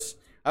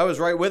I was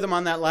right with him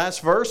on that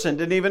last verse and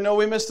didn't even know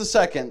we missed the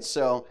second.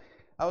 So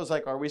I was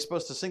like, are we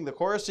supposed to sing the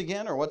chorus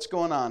again or what's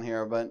going on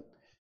here? But,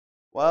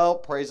 well,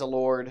 praise the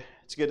Lord.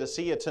 It's good to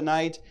see you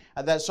tonight.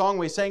 That song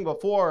we sang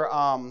before,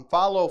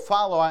 Follow,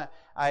 Follow,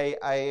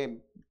 I'm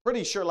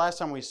pretty sure last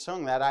time we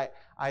sung that,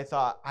 I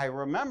thought,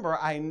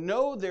 I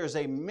know there's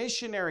a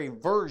missionary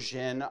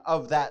version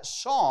of that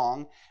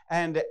song,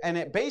 and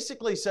it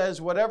basically says,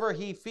 whatever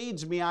he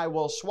feeds me, I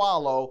will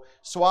swallow,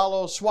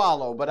 swallow,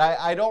 swallow. But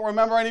I don't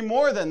remember any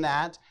more than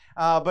that.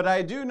 But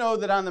I do know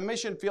that on the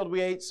mission field,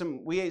 we ate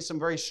some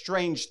very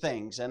strange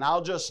things, and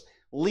I'll just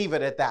leave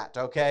it at that,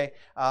 okay?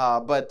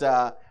 But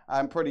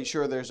I'm pretty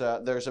sure there's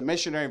a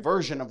missionary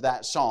version of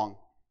that song.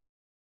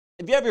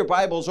 If you have your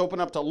Bibles,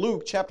 open up to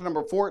Luke chapter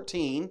number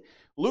 14.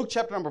 Luke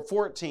chapter number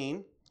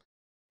 14.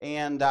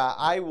 And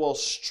I will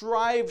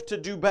strive to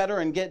do better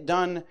and get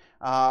done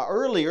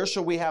earlier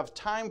so we have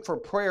time for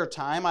prayer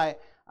time.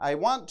 I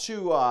want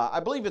to,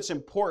 I believe it's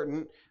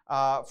important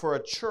for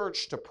a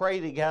church to pray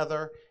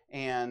together.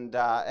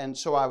 And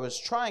so I was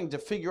trying to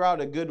figure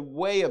out a good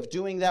way of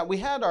doing that. We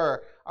had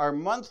our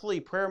monthly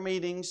prayer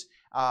meetings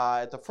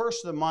at the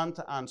first of the month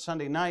on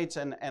Sunday nights.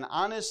 And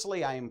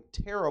honestly, I am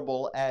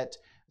terrible at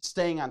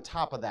staying on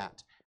top of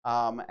that.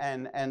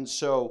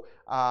 So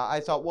I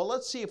thought, well,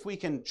 let's see if we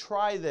can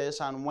try this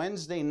on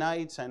Wednesday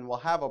nights, and we'll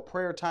have a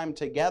prayer time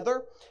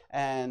together,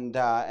 and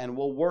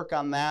we'll work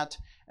on that.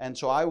 And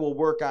so I will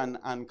work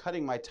on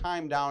cutting my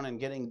time down and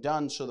getting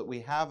done so that we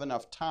have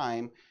enough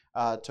time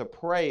to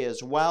pray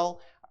as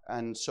well.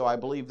 And so I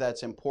believe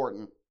that's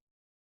important.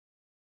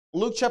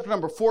 Luke chapter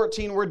number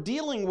 14, we're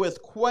dealing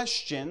with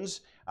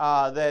questions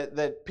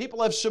that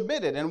people have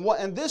submitted.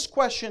 And this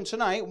question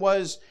tonight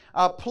was,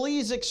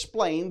 please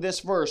explain this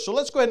verse. So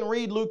let's go ahead and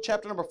read Luke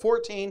chapter number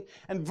 14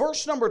 and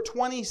verse number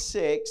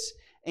 26,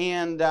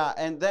 and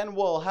then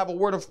we'll have a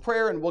word of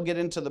prayer and we'll get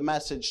into the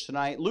message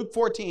tonight. Luke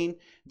 14,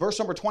 verse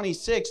number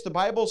 26, the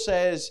Bible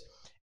says,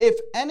 if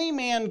any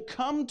man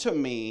come to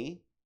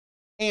me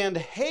and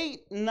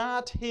hate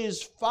not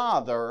his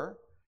father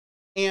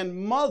and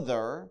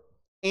mother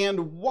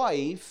and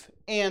wife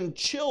and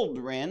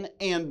children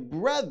and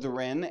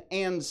brethren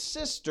and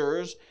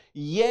sisters,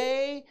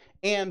 yea,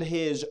 and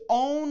his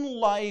own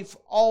life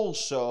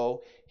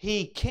also,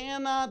 he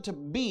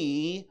cannot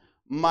be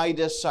my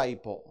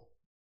disciple.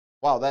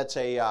 Wow, that's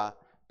a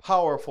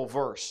powerful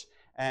verse.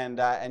 And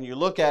you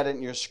look at it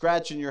and you're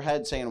scratching your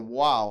head saying,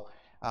 wow,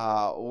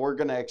 we're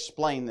going to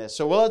explain this.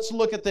 So let's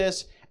look at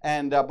this.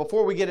 And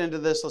before we get into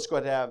this, let's go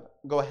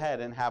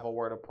ahead and have a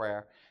word of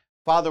prayer.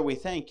 Father, we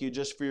thank you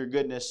just for your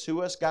goodness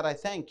to us. God, I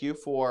thank you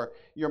for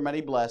your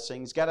many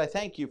blessings. God, I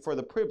thank you for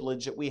the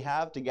privilege that we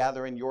have to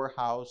gather in your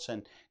house.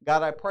 And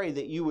God, I pray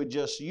that you would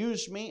just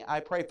use me. I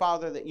pray,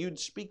 Father, that you'd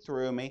speak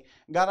through me.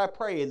 God, I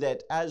pray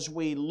that as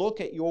we look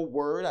at your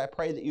word, I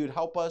pray that you'd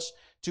help us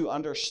to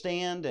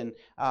understand. And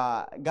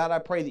God, I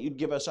pray that you'd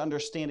give us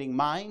understanding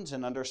minds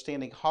and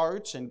understanding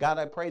hearts. And God,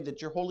 I pray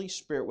that your Holy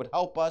Spirit would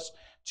help us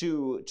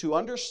to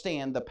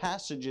understand the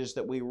passages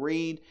that we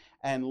read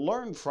and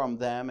learn from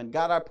them. And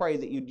God, I pray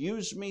that you'd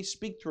use me,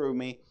 speak through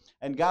me,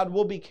 and God,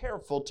 will be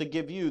careful to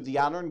give you the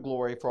honor and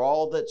glory for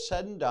all that's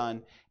said and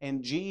done.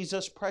 In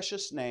Jesus'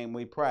 precious name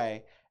we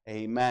pray.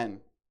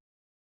 Amen.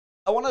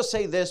 I want to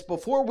say this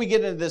before we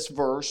get into this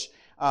verse,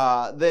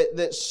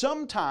 that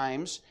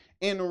sometimes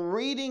in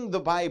reading the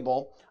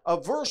Bible, a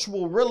verse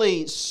will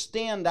really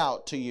stand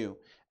out to you.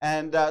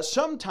 And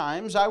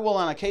sometimes I will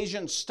on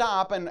occasion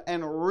stop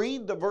and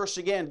read the verse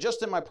again.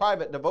 Just in my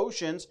private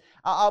devotions,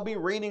 I'll be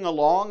reading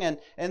along. And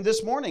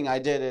this morning I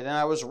did it. And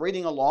I was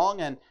reading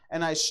along and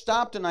I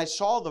stopped and I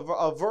saw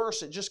a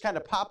verse. It just kind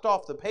of popped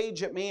off the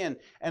page at me.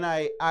 And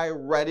I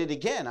read it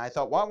again. I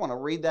thought, well, I want to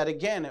read that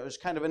again. It was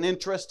kind of an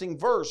interesting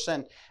verse.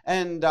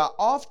 And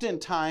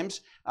oftentimes,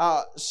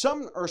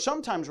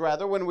 sometimes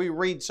when we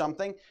read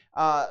something,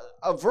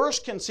 a verse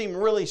can seem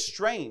really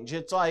strange.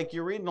 It's like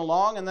you're reading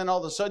along and then all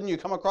of a sudden you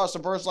come across a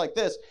verse like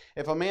this.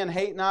 If a man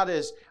hate not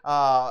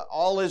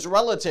all his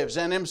relatives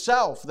and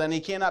himself, then he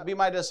cannot be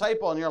my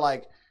disciple. And you're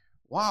like,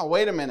 wow,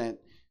 wait a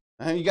minute.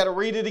 And you got to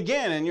read it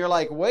again. And you're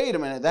like, wait a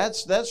minute,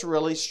 that's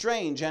really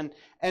strange.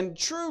 And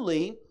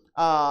truly,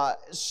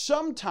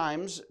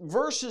 sometimes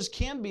verses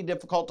can be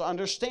difficult to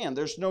understand.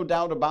 There's no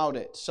doubt about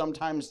it.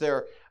 Sometimes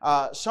they're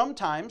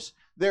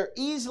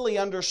easily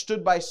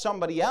understood by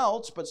somebody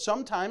else, but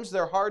sometimes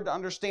they're hard to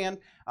understand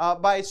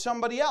by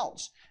somebody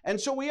else. And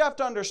so we have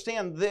to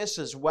understand this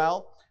as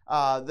well,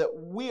 that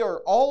we are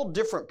all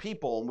different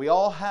people, and we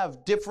all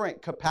have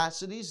different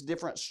capacities,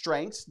 different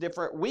strengths,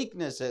 different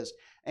weaknesses.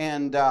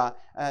 And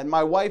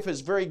my wife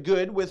is very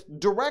good with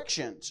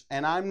directions,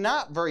 and I'm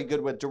not very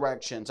good with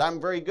directions. I'm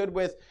very good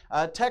with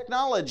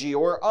technology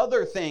or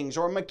other things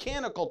or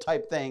mechanical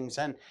type things,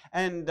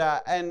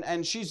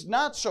 and she's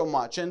not so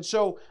much. And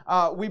so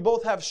we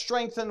both have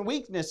strengths and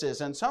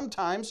weaknesses. And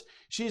sometimes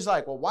she's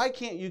like, "Well, why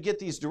can't you get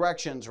these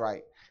directions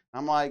right?"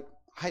 I'm like,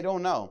 "I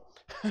don't know."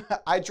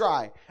 I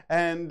try.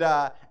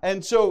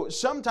 And so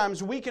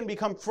sometimes we can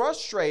become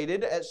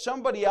frustrated at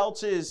somebody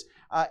else's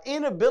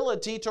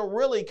inability to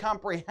really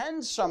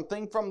comprehend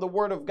something from the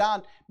Word of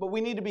God, but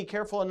we need to be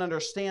careful and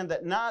understand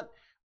that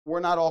we're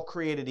not all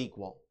created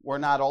equal. We're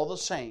not all the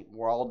same.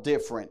 We're all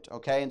different,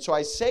 okay? And so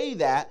I say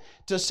that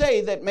to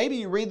say that maybe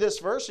you read this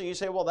verse and you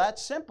say, well,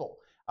 that's simple.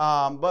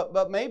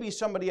 But maybe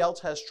somebody else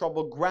has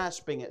trouble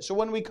grasping it. So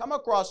when we come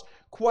across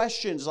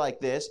questions like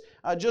this,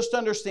 just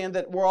understand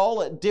that we're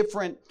all at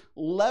different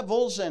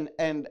levels and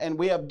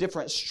we have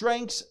different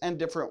strengths and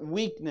different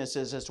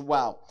weaknesses as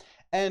well.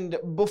 And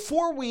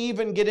before we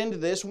even get into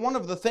this, one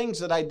of the things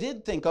that I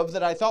did think of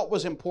that I thought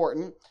was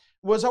important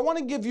was I want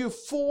to give you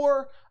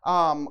 4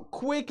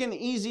 quick and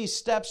easy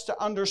steps to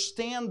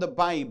understand the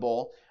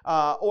Bible,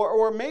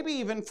 or maybe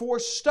even for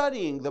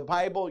studying the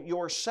Bible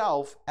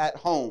yourself at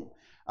home.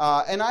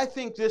 And I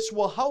think this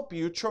will help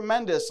you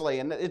tremendously.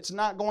 And it's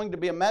not going to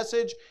be a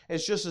message.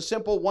 It's just a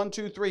simple 1,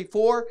 2, 3,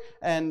 4,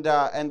 and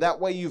that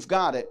way you've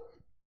got it.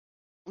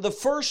 The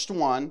first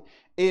one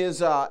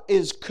is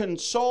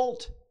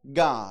consult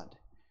God.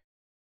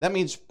 That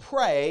means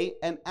pray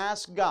and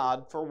ask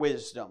God for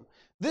wisdom.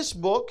 This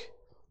book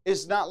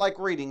is not like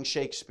reading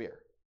Shakespeare.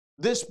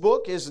 This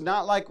book is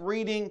not like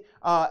reading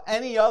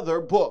any other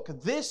book.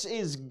 This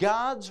is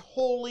God's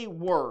holy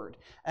word.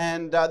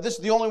 And this is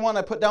the only one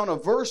I put down a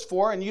verse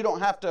for, and you don't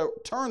have to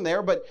turn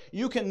there, but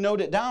you can note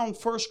it down.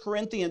 1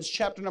 Corinthians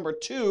chapter number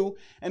 2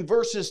 and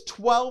verses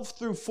 12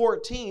 through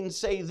 14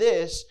 say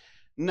this,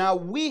 "Now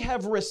we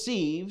have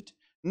received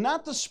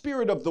not the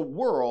spirit of the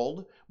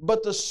world,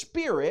 but the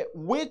Spirit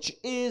which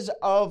is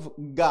of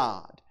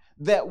God,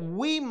 that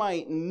we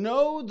might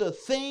know the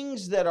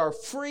things that are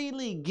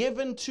freely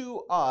given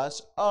to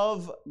us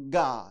of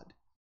God,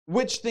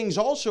 which things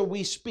also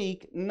we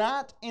speak,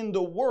 not in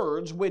the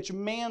words which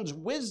man's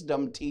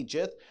wisdom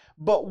teacheth,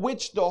 but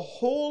which the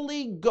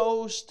Holy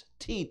Ghost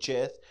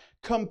teacheth,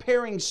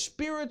 comparing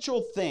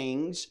spiritual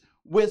things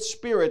with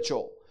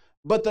spiritual.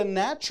 But the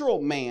natural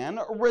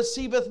man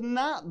receiveth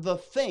not the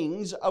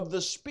things of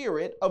the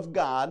Spirit of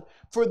God,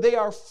 for they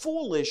are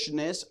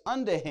foolishness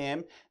unto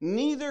him,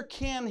 neither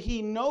can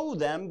he know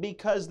them,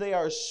 because they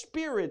are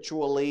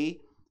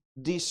spiritually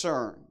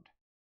discerned."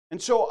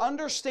 And so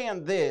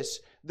understand this,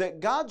 that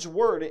God's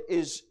Word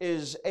is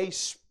a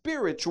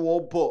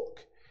spiritual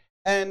book.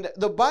 And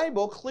the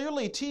Bible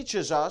clearly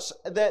teaches us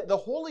that the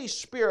Holy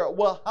Spirit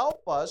will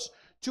help us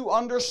to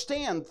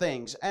understand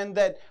things, and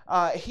that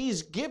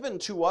He's given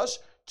to us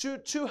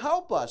to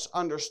help us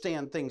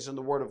understand things in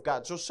the Word of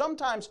God. So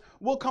sometimes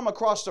we'll come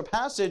across a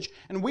passage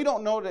and we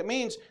don't know what it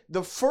means.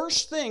 The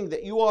first thing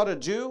that you ought to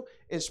do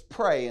is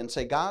pray and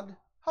say, "God,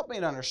 help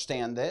me to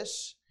understand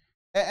this."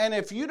 And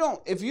if you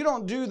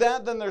don't do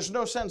that, then there's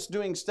no sense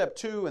doing step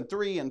 2 and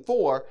 3 and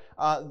 4.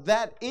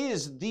 That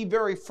is the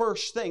very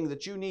first thing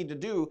that you need to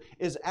do,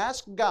 is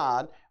ask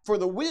God for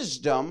the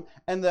wisdom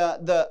and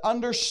the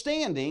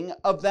understanding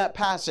of that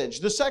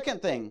passage. The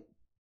second thing,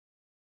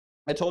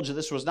 I told you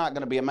this was not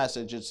going to be a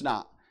message. It's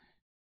not.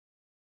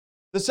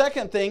 The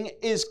second thing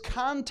is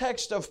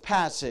context of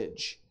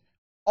passage.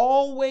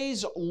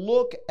 Always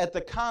look at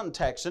the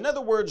context. In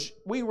other words,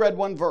 we read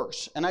one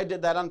verse, and I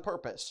did that on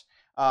purpose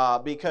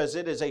because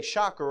it is a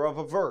shocker of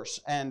a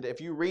verse. And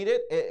if you read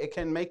it, it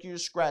can make you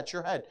scratch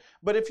your head.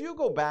 But if you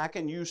go back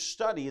and you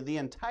study the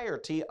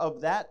entirety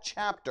of that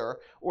chapter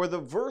or the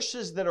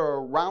verses that are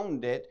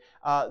around it,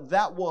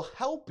 that will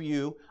help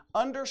you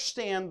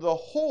understand the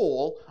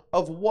whole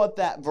of what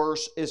that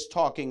verse is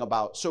talking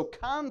about. So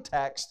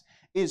context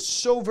is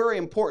so very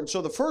important.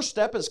 So the first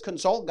step is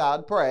consult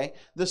God, pray.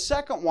 The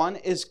second one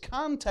is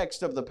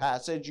context of the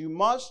passage. You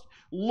must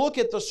look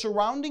at the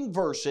surrounding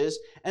verses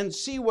and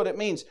see what it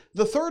means.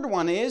 The third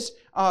one is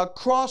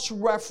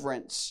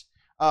cross-reference.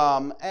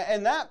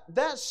 And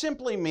that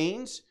simply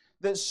means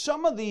that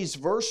some of these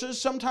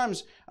verses,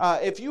 sometimes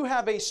if you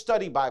have a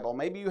study Bible,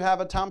 maybe you have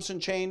a Thompson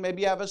Chain,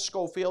 maybe you have a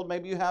Schofield,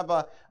 maybe you have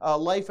a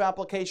Life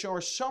Application or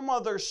some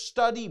other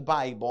study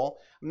Bible.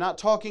 I'm not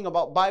talking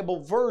about Bible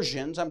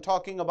versions. I'm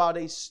talking about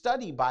a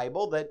study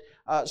Bible that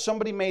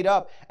somebody made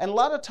up. And a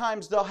lot of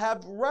times they'll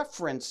have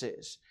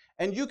references.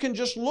 And you can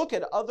just look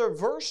at other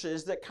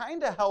verses that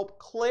kind of help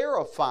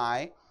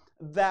clarify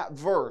that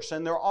verse,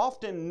 and they're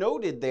often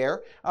noted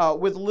there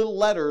with little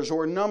letters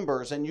or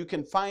numbers, and you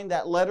can find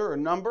that letter or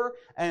number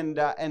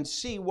and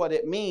see what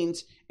it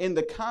means in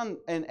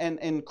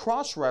the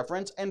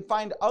cross-reference, and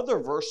find other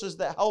verses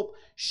that help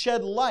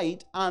shed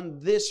light on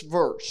this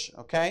verse.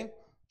 Okay,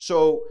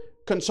 so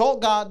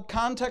consult God,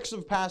 context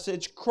of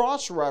passage,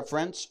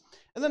 cross-reference,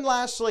 and then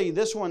lastly,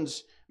 this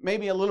one's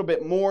maybe a little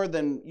bit more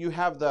than you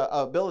have the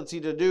ability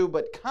to do,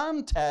 but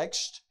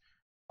context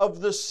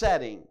of the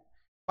setting.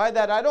 By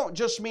that, I don't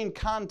just mean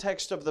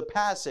context of the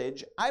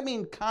passage, I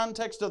mean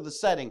context of the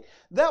setting.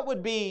 That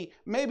would be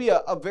maybe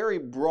a very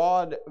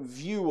broad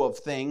view of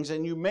things,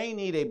 and you may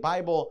need a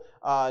Bible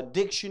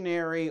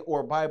dictionary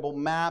or Bible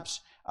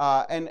maps.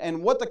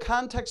 And what the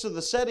context of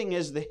the setting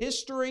is, the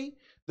history,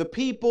 the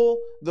people,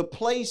 the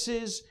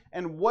places,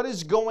 and what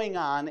is going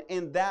on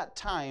in that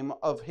time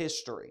of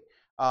history.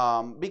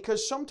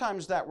 because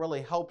sometimes that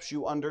really helps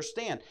you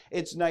understand.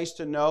 It's nice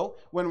to know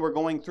when we're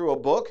going through a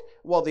book,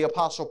 well, the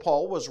Apostle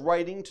Paul was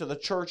writing to the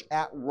church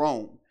at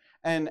Rome.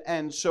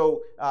 And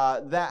so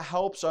that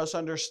helps us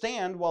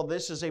understand, well,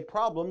 this is a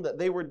problem that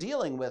they were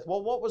dealing with.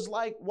 Well, what was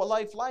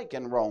life like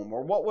in Rome?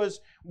 Or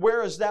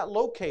where is that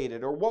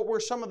located? Or what were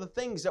some of the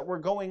things that were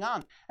going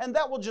on? And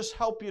that will just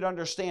help you to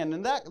understand.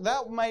 And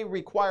that may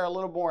require a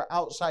little more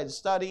outside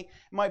study. It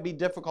might be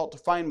difficult to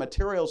find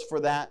materials for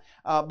that.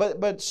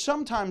 But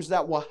sometimes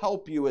that will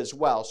help you as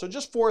well. So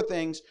just 4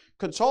 things.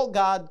 Consult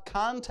God,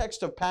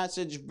 context of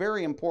passage,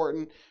 very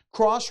important.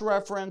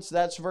 Cross-reference,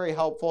 that's very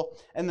helpful.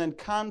 And then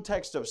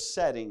context of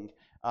setting.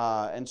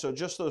 And so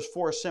just those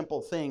 4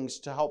 simple things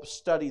to help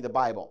study the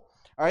Bible.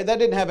 All right, that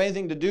didn't have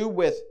anything to do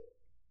with,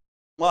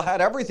 well, it had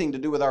everything to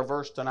do with our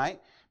verse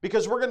tonight,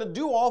 because we're going to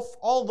do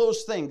all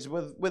those things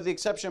with the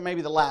exception of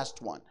maybe the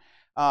last one.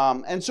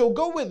 And so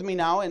go with me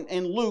now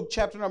in Luke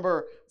chapter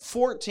number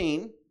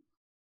 14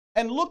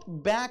 and look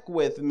back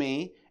with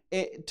me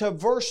to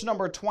verse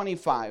number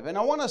 25. And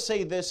I want to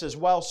say this as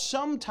well.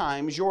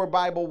 Sometimes your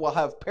Bible will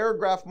have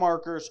paragraph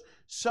markers.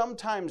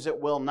 Sometimes it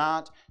will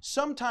not.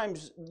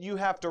 Sometimes you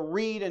have to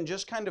read and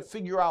just kind of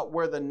figure out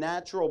where the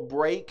natural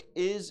break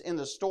is in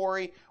the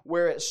story,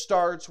 where it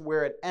starts,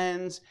 where it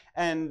ends.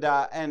 And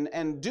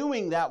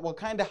doing that will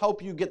kind of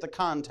help you get the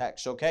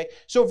context, okay?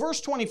 So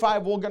verse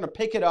 25, we're going to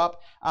pick it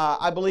up.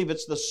 I believe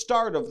it's the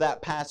start of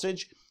that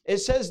passage. It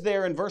says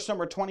there in verse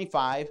number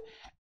 25,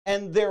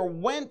 "And there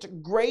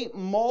went great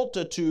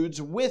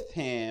multitudes with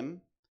him,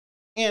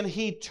 and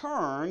he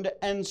turned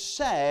and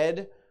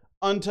said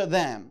unto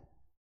them,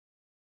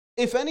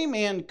 If any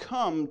man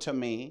come to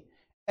me,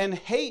 and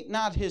hate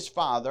not his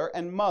father,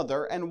 and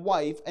mother, and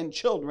wife, and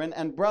children,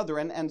 and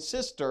brethren, and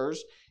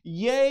sisters,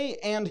 yea,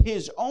 and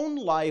his own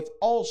life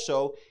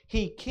also,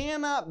 he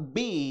cannot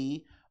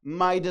be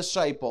my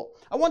disciple."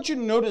 I want you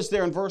to notice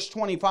there in verse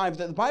 25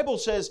 that the Bible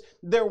says,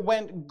 there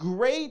went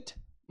great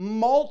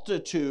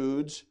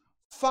multitudes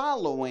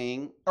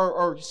following,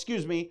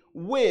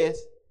 with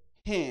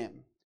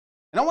him.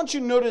 And I want you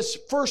to notice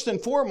first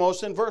and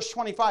foremost in verse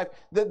 25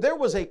 that there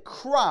was a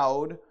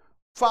crowd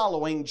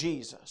following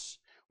Jesus.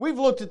 We've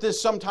looked at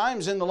this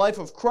sometimes in the life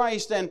of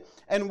Christ,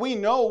 and we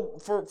know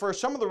for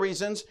some of the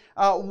reasons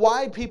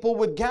why people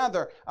would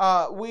gather.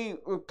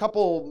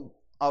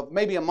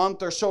 Maybe a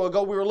month or so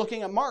ago, we were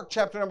looking at Mark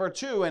chapter number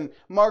 2, and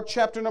Mark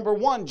chapter number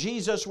 1,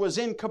 Jesus was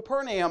in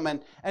Capernaum,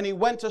 and he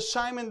went to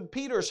Simon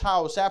Peter's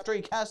house after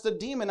he cast a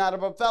demon out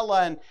of a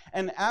fella,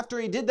 and after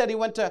he did that, he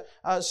went to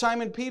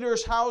Simon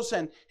Peter's house,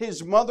 and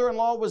his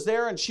mother-in-law was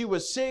there, and she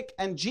was sick,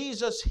 and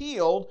Jesus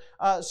healed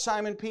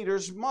Simon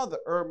Peter's mother,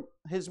 or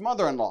his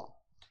mother-in-law,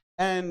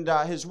 and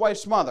his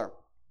wife's mother.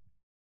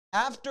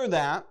 After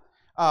that,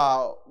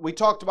 we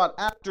talked about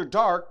after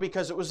dark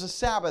because it was a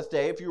Sabbath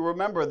day. If you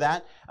remember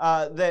that,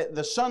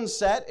 the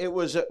sunset, it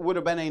would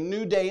have been a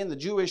new day in the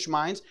Jewish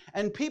minds,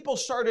 and people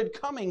started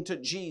coming to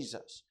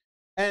Jesus.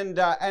 And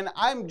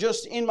I'm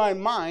just, in my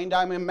mind,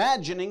 I'm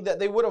imagining that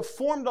they would have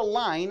formed a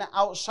line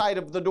outside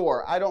of the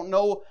door. I don't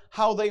know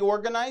how they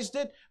organized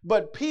it,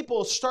 but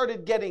people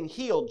started getting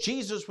healed.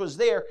 Jesus was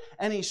there,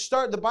 and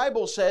the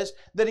Bible says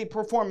that he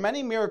performed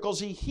many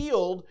miracles. He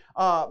healed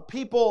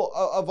people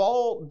of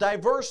all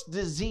diverse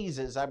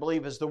diseases, I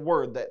believe is the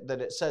word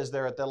that it says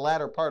there at the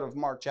latter part of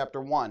Mark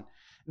chapter 1.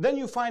 Then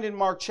you find in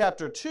Mark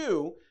chapter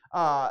 2,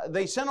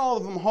 they sent all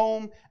of them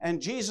home,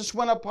 and Jesus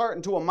went apart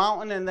into a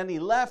mountain, and then he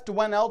left,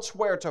 went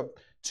elsewhere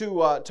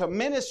to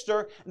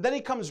minister. And then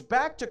he comes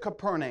back to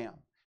Capernaum.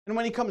 And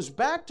when he comes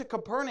back to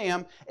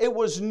Capernaum, it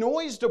was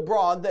noised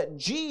abroad that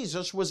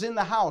Jesus was in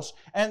the house.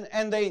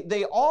 And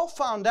they all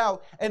found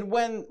out. And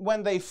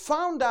when they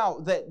found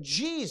out that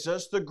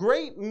Jesus, the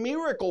great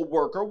miracle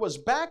worker, was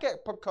back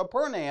at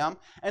Capernaum,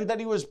 and that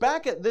he was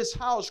back at this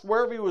house,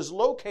 wherever he was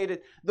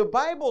located, the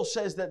Bible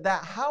says that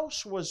that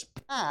house was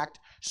packed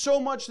so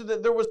much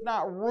that there was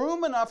not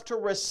room enough to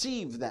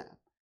receive them.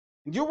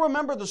 You'll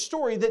remember the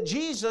story that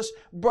Jesus,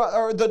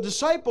 or the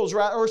disciples,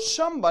 or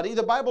somebody,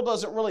 the Bible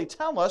doesn't really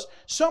tell us,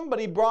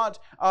 somebody brought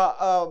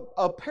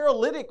a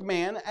paralytic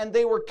man, and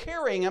they were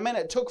carrying him, and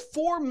it took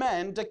 4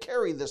 men to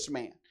carry this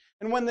man.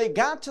 And when they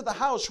got to the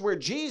house where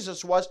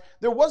Jesus was,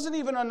 there wasn't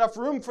even enough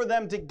room for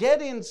them to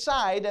get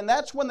inside, and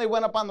that's when they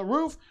went up on the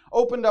roof,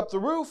 opened up the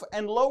roof,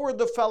 and lowered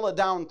the fella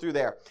down through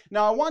there.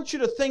 Now, I want you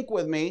to think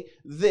with me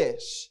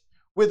this.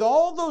 With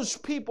all those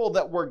people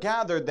that were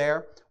gathered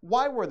there,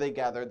 why were they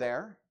gathered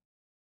there?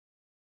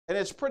 And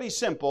it's pretty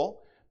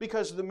simple,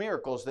 because of the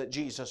miracles that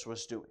Jesus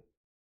was doing.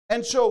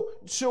 And so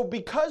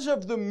because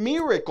of the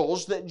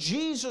miracles that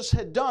Jesus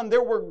had done,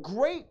 there were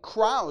great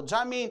crowds.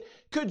 I mean,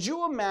 could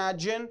you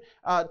imagine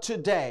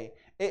today,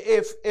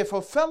 if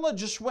a fella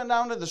just went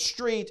down to the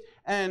street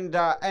and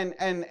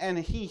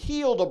he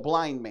healed a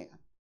blind man,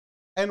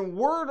 and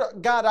word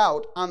got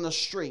out on the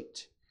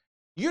street?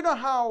 You know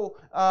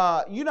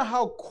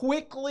how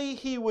quickly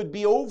he would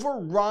be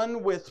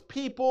overrun with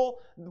people,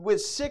 with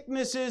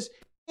sicknesses,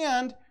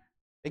 and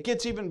it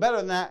gets even better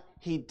than that.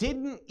 He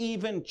didn't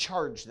even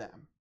charge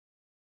them.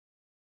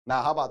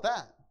 Now, how about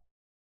that?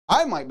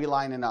 I might be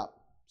lining up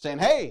saying,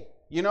 hey,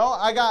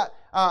 I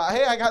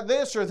got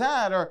this or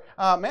that, or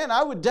man,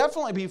 I would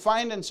definitely be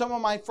finding some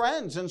of my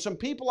friends and some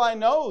people I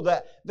know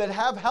that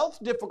have health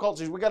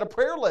difficulties. We got a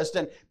prayer list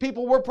and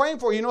people we're praying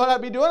for. You know what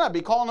I'd be doing? I'd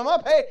be calling them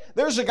up. Hey,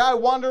 there's a guy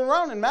wandering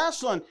around in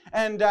Massillon,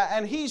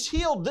 and he's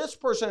healed this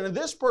person and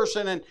this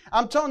person, and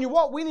I'm telling you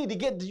what, we need to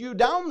get you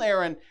down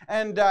there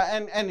and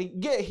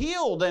get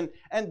healed, and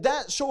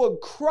that. So a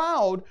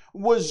crowd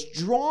was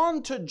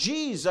drawn to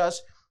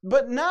Jesus.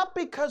 But not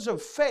because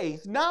of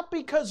faith, not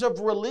because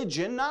of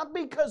religion, not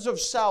because of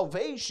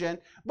salvation,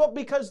 but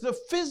because the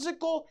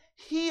physical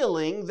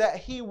healing that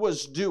he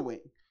was doing.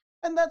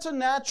 And that's a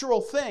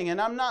natural thing,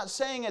 and I'm not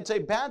saying it's a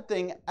bad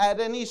thing at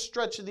any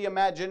stretch of the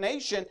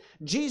imagination.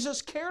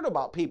 Jesus cared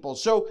about people,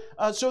 so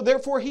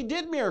therefore he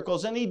did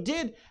miracles and he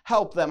did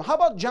help them. How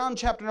about John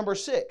chapter number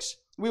 6?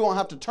 We won't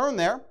have to turn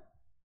there,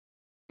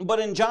 but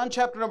in John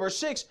chapter number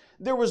 6,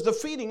 there was the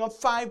feeding of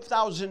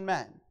 5,000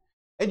 men.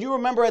 And you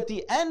remember at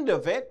the end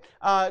of it,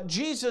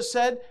 Jesus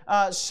said,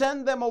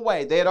 send them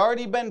away. They had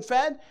already been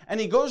fed, and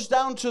he goes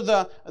down to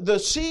the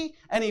sea,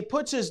 and he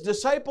puts his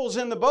disciples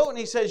in the boat, and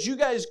he says, you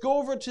guys go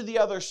over to the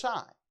other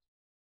side.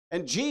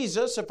 And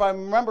Jesus, if I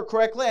remember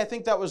correctly, I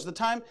think that was the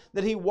time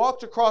that he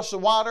walked across the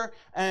water.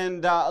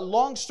 And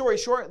long story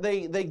short,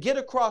 they get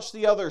across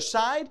the other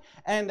side.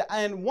 And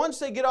once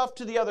they get off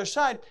to the other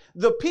side,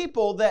 the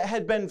people that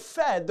had been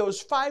fed,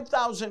 those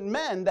 5,000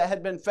 men that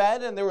had been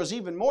fed, and there was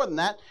even more than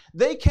that,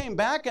 they came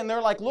back and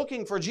they're like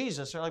looking for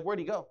Jesus. They're like, where'd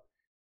he go?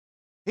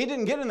 He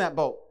didn't get in that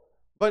boat,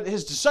 but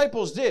his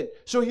disciples did.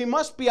 So he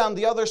must be on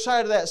the other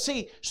side of that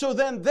sea. So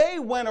then they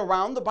went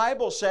around, the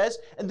Bible says,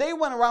 and they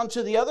went around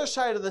to the other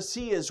side of the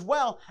sea as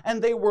well,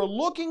 and they were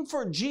looking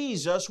for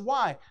Jesus.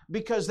 Why?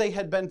 Because they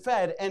had been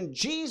fed. And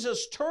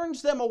Jesus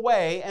turns them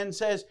away and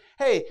says,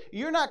 hey,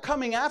 you're not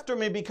coming after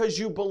me because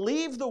you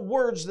believe the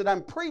words that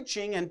I'm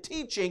preaching and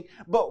teaching,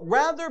 but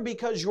rather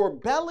because your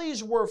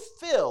bellies were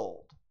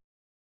filled.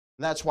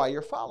 That's why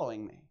you're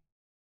following me.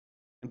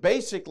 And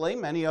basically,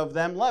 many of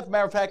them left.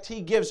 Matter of fact,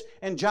 he gives,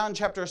 in John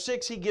chapter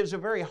 6, he gives a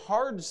very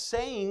hard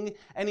saying,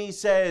 and he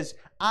says,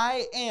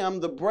 I am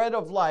the bread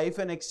of life,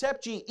 and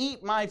except ye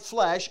eat my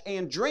flesh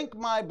and drink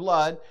my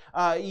blood,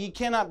 ye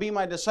cannot be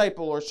my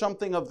disciple, or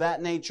something of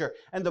that nature.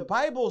 And the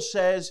Bible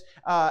says,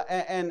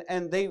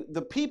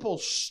 the people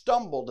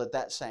stumbled at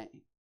that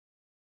saying.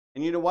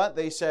 And you know what?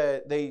 They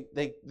said,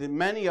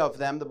 many of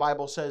them, the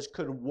Bible says,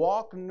 could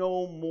walk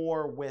no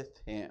more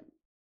with him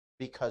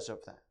because of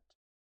that.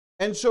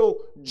 And so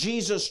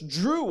Jesus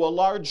drew a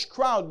large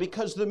crowd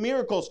because of the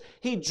miracles.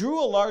 He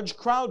drew a large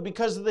crowd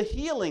because of the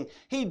healing.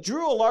 He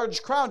drew a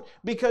large crowd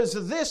because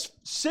of this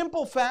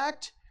simple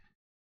fact,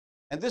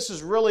 and this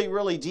is really,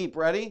 really deep.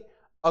 Ready?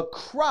 A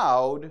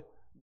crowd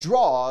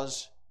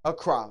draws a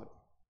crowd.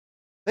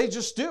 They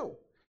just do.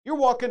 You're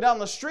walking down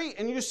the street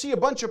and you see a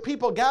bunch of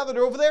people gathered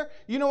over there.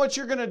 You know what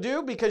you're going to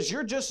do? Because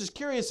you're just as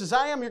curious as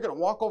I am. You're going to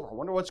walk over. I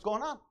wonder what's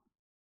going on.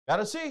 Got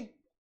to see.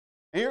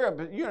 And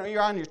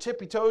you're on your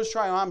tippy toes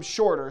trying. I'm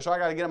shorter, so I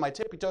got to get on my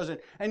tippy toes.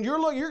 And you're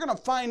going to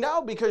find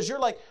out because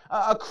you're like,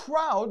 a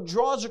crowd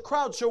draws a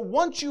crowd. So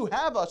once you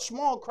have a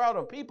small crowd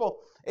of people,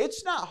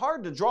 it's not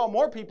hard to draw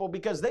more people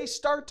because they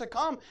start to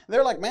come.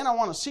 They're like, man, I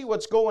want to see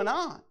what's going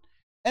on.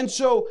 And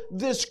so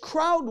this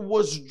crowd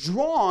was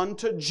drawn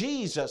to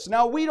Jesus.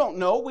 Now, we don't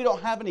know. We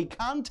don't have any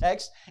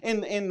context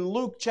in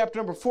Luke chapter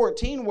number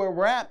 14 where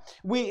we're at.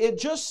 It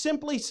just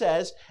simply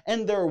says,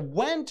 and there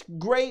went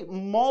great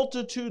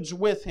multitudes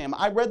with him.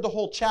 I read the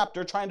whole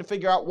chapter trying to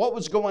figure out what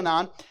was going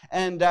on,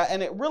 and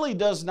it really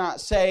does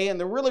not say, and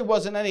there really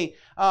wasn't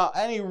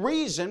any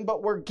reason,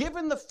 but we're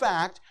given the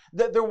fact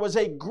that there was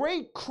a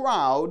great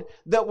crowd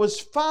that was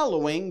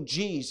following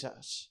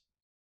Jesus.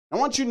 I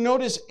want you to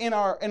notice in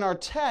our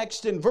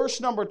text, in verse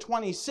number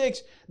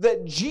 26,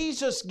 that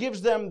Jesus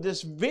gives them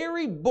this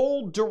very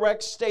bold,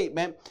 direct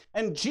statement,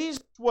 and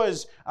Jesus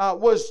was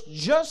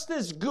just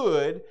as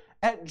good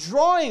at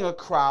drawing a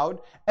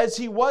crowd as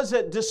he was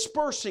at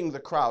dispersing the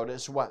crowd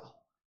as well.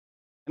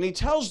 And he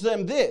tells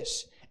them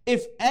this,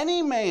 if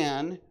any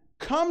man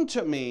come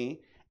to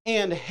me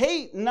and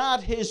hate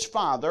not his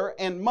father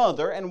and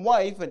mother and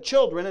wife and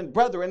children and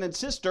brethren and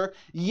sister,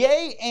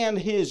 yea, and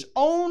his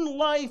own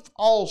life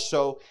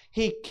also,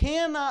 he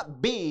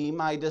cannot be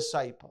my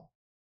disciple.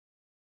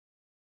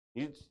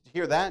 You'd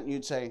hear that and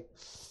you'd say,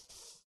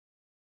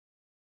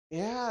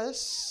 yeah,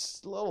 this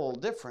is a little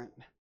different.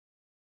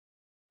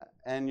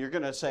 And you're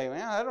going to say,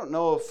 man, I don't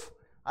know if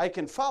I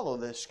can follow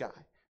this guy.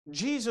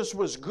 Jesus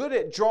was good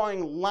at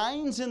drawing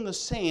lines in the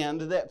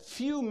sand that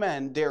few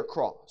men dare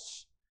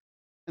cross.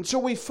 And so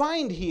we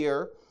find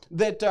here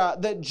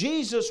that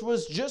Jesus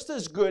was just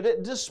as good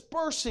at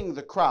dispersing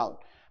the crowd.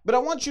 But I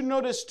want you to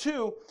notice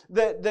too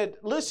that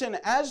listen,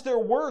 as there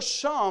were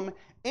some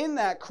in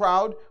that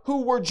crowd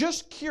who were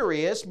just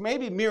curious,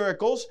 maybe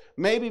miracles,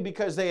 maybe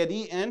because they had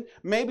eaten,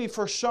 maybe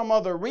for some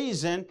other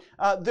reason,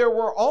 there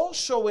were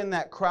also in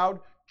that crowd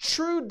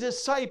true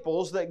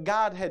disciples that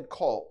God had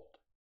called.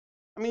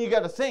 I mean, you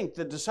got to think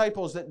the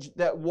disciples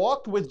that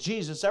walked with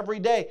Jesus every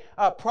day,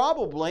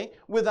 probably,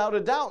 without a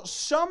doubt,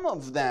 some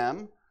of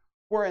them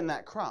were in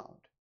that crowd.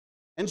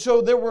 And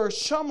so there were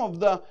some of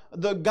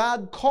the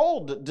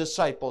God-called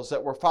disciples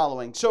that were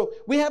following. So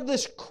we have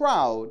this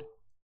crowd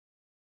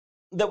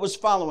that was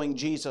following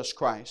Jesus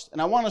Christ.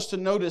 And I want us to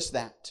notice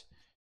that.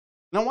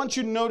 And I want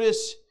you to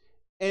notice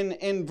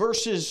in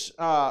verses,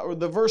 or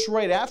the verse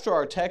right after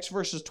our text,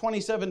 verses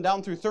 27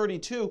 down through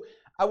 32,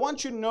 I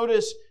want you to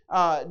notice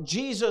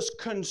Jesus'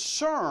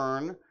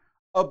 concern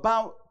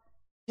about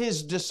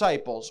his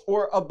disciples,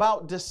 or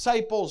about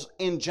disciples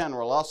in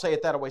general. I'll say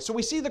it that way. So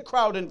we see the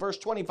crowd in verse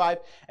 25,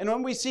 and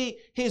when we see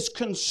his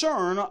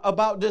concern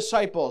about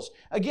disciples.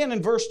 Again,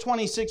 in verse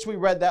 26, we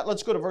read that.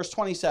 Let's go to verse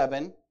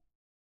 27.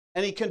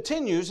 And he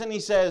continues, and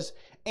he says,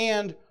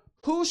 "And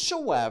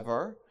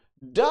whosoever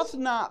doth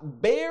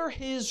not bear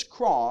his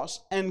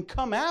cross and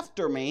come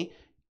after me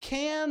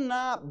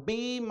cannot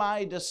be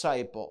my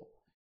disciple."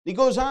 He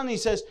goes on and he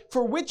says,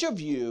 "For which of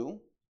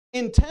you,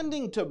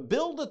 intending to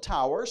build a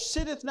tower,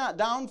 sitteth not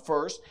down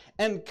first,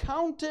 and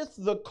counteth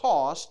the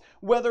cost,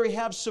 whether he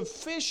have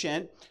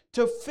sufficient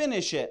to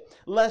finish it,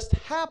 lest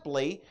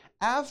haply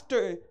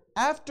after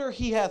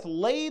he hath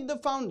laid the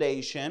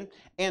foundation,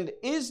 and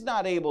is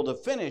not able to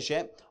finish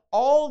it,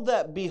 all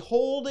that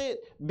behold it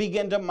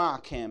begin to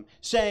mock him,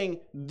 saying,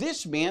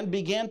 This man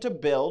began to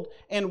build,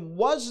 and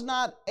was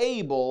not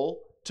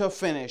able to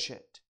finish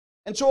it."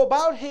 And so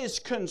about his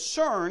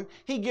concern,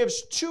 he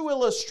gives two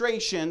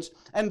illustrations.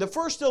 And the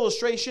first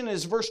illustration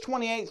is verse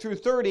 28 through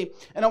 30.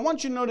 And I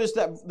want you to notice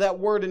that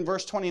word in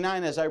verse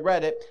 29 as I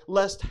read it,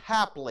 lest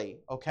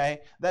haply,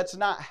 okay? That's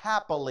not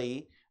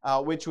happily,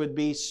 which would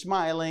be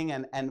smiling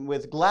and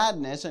with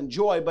gladness and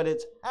joy, but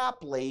it's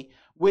haply,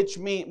 which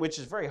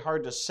is very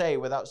hard to say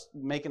without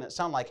making it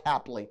sound like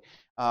happily.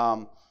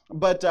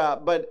 But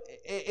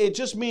it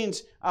just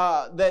means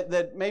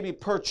that maybe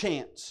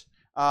perchance.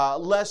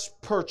 Less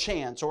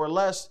perchance, or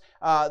less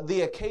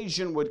the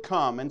occasion would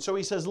come. And so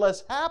he says,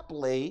 less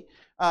haply,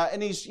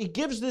 and he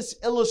gives this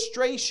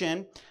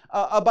illustration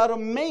about a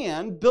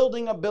man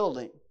building a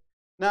building.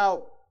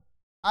 Now,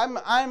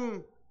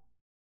 I'm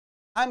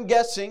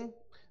guessing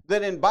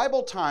that in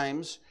Bible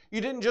times, you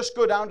didn't just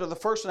go down to the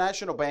First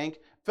National Bank,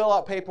 fill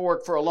out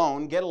paperwork for a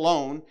loan, get a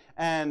loan,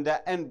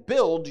 and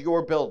build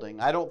your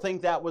building. I don't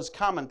think that was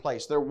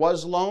commonplace. There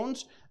was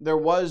loans, there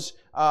was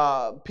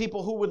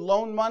people who would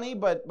loan money,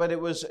 but it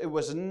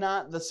was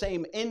not the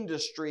same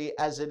industry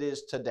as it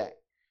is today.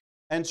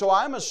 And so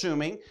I'm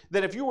assuming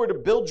that if you were to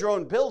build your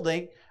own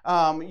building,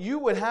 you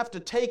would have to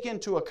take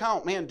into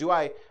account, man, do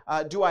I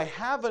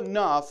have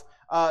enough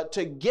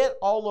to get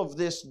all of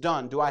this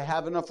done? Do I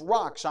have enough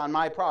rocks on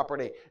my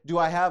property? Do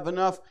I have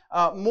enough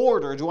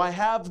mortar? Do I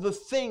have the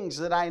things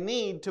that I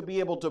need to be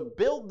able to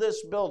build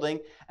this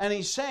building? And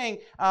he's saying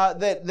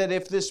that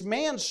if this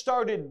man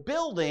started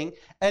building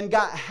and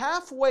got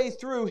halfway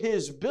through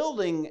his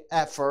building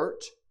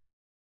effort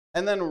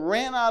and then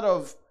ran out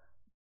of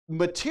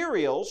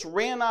materials,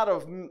 ran out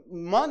of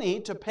money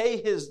to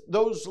pay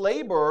those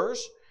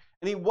laborers,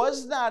 and he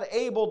was not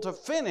able to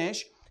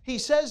finish, he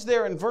says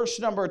there in verse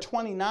number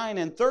 29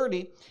 and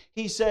 30,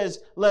 he says,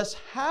 lest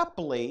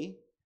haply,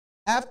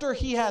 after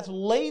he hath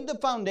laid the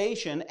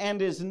foundation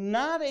and is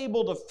not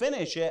able to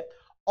finish it,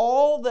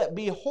 all that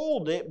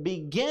behold it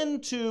begin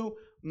to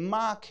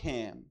mock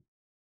him,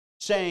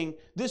 saying,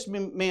 This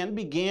man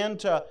began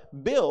to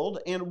build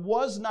and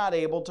was not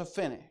able to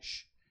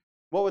finish.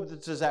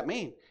 What does that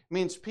mean? It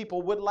means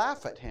people would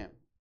laugh at him.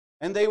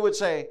 And they would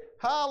say,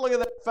 look at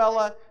that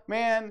fella,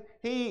 man,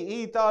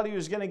 he thought he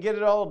was going to get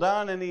it all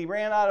done, and he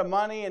ran out of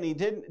money, and he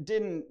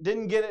didn't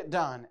get it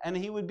done. And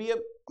he would be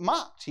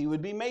mocked. He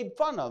would be made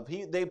fun of.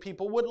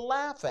 People would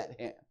laugh at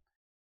him.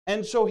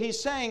 And so he's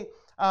saying,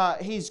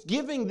 he's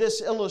giving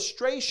this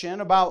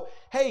illustration about,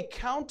 hey,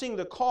 counting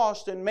the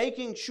cost and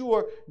making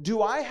sure,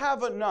 do I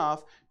have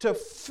enough to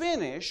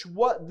finish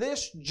what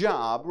this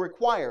job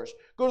requires?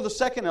 Go to the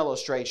second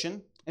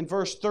illustration in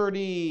verse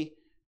 33,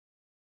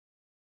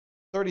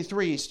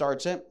 he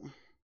starts it.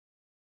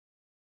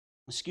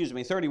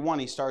 31,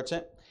 he starts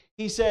it.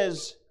 He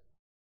says,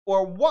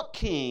 or what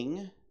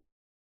king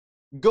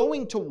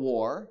going to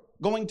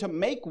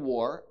make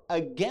war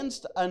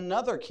against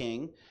another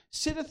king,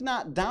 sitteth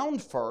not down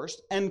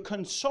first, and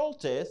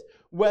consulteth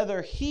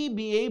whether he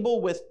be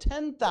able with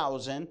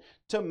 10,000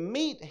 to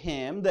meet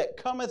him that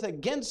cometh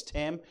against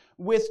him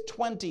with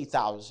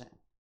 20,000.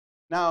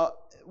 Now,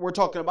 we're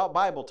talking about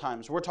Bible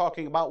times. We're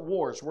talking about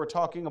wars. We're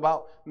talking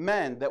about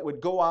men that would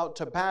go out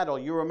to battle.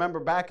 You remember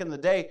back in the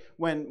day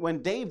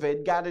when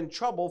David got in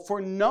trouble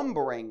for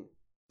numbering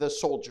the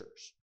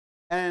soldiers.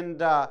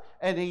 And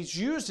he's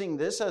using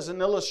this as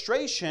an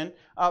illustration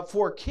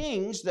for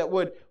kings that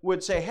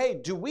would say, hey,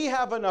 do we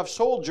have enough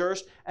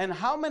soldiers? And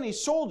how many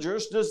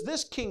soldiers does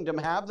this kingdom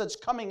have that's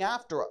coming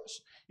after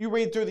us? You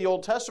read through the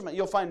Old Testament,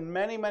 you'll find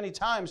many, many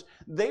times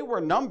they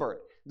were numbered.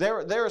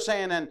 they're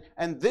saying,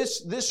 and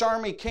this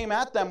army came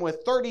at them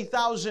with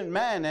 30,000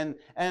 men,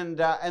 and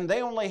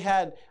they only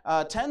had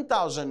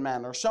 10,000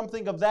 men or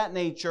something of that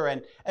nature,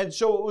 and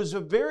so it was a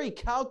very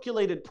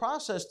calculated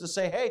process to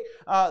say, hey,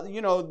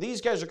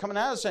 these guys are coming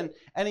at us, and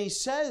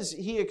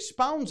he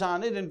expounds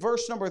on it in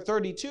verse number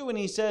 32, and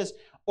he says,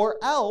 or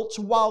else,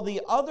 while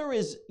the other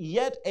is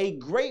yet a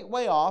great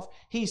way off,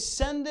 he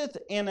sendeth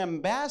an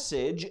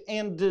ambassage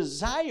and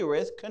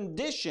desireth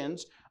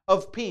conditions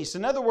of peace.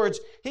 In other words,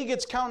 he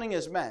gets counting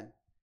his men.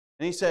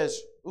 And he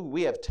says, ooh,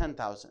 we have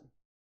 10,000.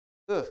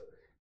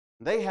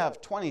 They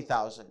have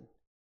 20,000.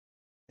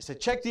 He said,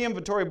 check the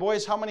inventory,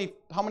 boys. How many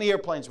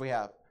airplanes we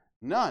have?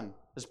 None.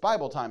 It's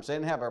Bible times. They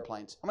didn't have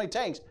airplanes. How many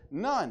tanks?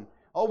 None.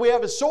 All we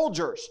have is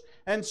soldiers.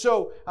 And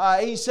so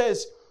he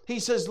says,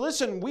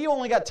 listen, we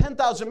only got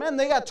 10,000 men.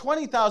 They got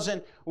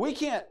 20,000.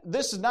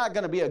 This is not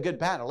going to be a good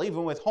battle.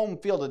 Even with home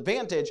field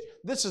advantage,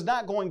 this is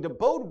not going to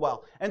bode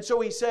well. And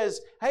so he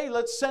says, hey,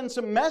 let's send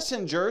some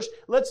messengers.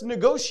 Let's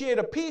negotiate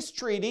a peace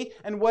treaty.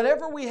 And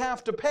whatever we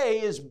have to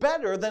pay is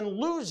better than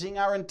losing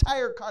our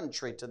entire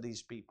country to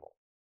these people.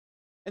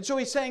 And so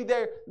he's saying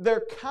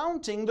they're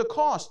counting the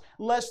cost,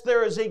 lest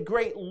there is a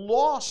great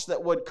loss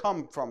that would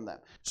come from them.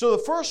 So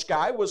the first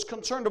guy was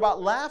concerned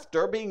about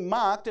laughter, being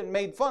mocked and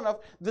made fun of.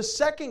 The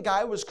second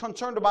guy was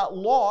concerned about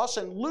loss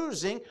and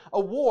losing a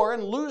war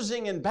and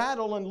losing in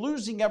battle and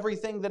losing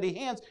everything that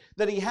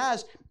he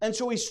has. And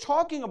so he's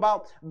talking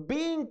about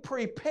being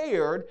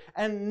prepared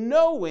and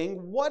knowing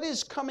what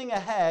is coming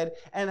ahead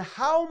and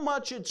how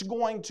much it's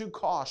going to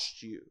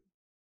cost you.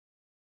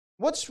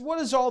 What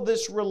is all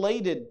this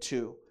related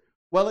to?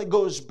 Well, it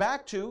goes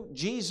back to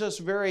Jesus'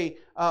 very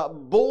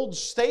bold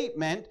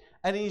statement,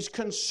 and he's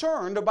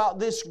concerned about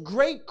this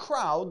great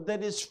crowd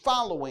that is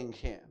following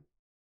him.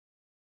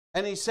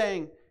 And he's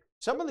saying,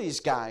 some of these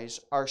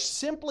guys are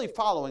simply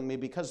following me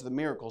because of the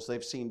miracles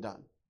they've seen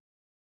done.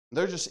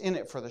 They're just in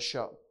it for the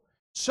show.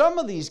 Some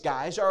of these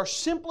guys are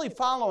simply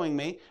following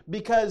me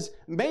because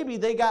maybe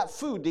they got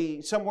food to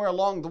eat somewhere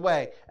along the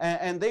way,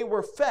 and they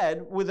were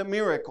fed with a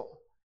miracle.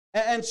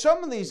 And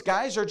some of these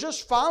guys are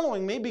just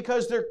following me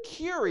because they're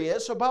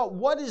curious about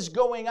what is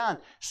going on.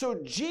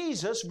 So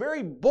Jesus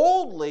very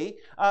boldly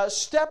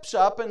steps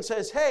up and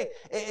says, hey,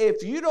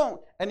 if you don't,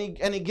 and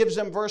he gives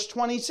them verse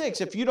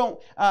 26, if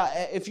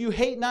you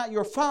hate not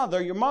your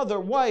father, your mother,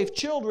 wife,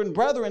 children,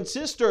 brethren,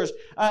 sisters,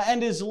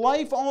 and his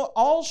life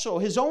also,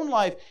 his own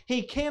life,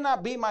 he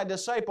cannot be my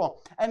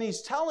disciple. And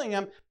he's telling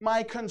him,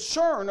 my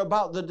concern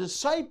about the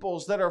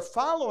disciples that are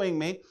following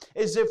me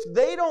is if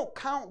they don't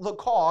count the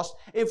cost,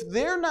 if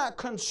they're not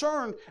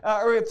concerned,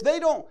 or if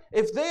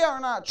they are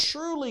not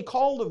truly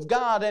called of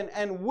God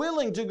and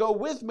willing to go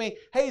with me,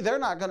 hey, they're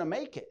not going to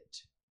make it.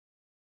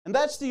 And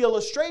that's the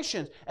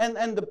illustration.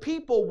 And the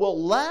people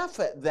will laugh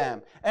at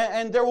them.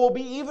 And there will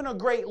be even a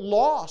great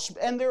loss.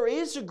 And there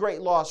is a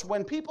great loss.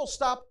 When people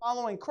stop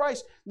following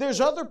Christ, there's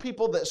other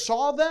people that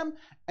saw them,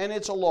 and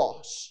it's a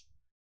loss.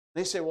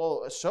 They say,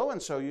 well,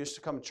 so-and-so used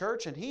to come to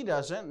church, and he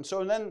doesn't. And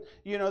so then,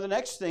 the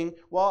next thing,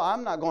 well,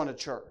 I'm not going to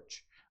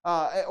church.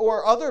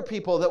 Or other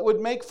people that would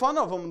make fun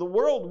of him. The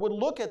world would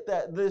look at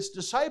this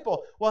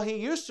disciple. Well, he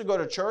used to go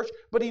to church,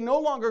 but he no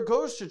longer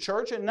goes to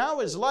church, and now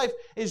his life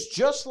is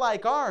just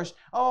like ours.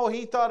 Oh,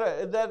 he thought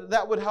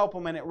that would help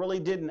him, and it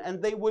really didn't.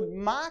 And they would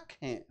mock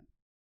him.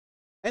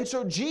 And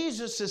so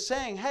Jesus is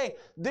saying, hey,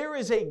 there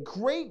is a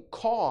great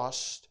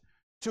cost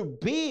to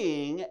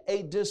being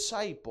a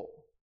disciple.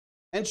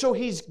 And so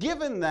he's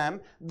given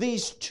them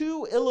these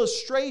two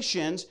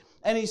illustrations.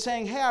 And he's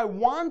saying, hey, I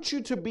want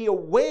you to be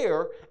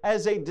aware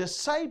as a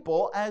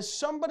disciple, as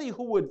somebody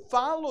who would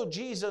follow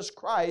Jesus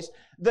Christ,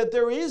 that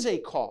there is a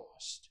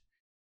cost.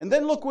 And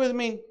then look with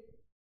me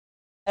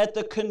at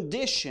the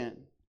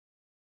condition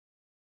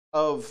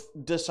of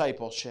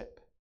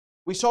discipleship.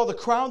 We saw the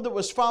crowd that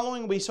was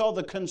following. We saw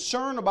the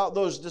concern about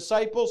those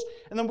disciples.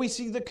 And then we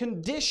see the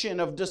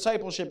condition of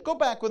discipleship. Go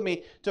back with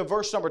me to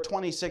verse number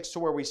 26 to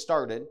where we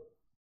started.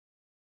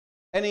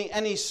 And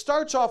he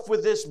starts off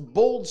with this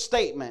bold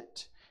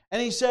statement.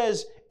 And he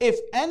says, if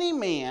any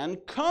man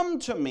come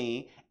to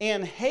me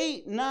and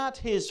hate not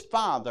his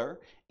father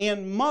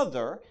and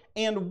mother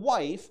and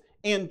wife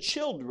and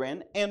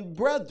children and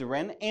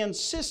brethren and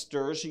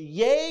sisters,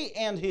 yea,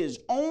 and his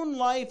own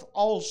life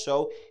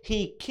also,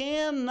 he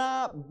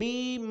cannot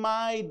be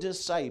my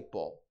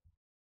disciple.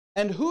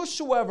 And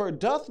whosoever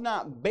doth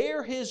not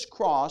bear his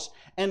cross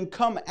and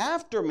come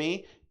after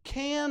me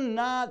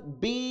cannot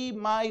be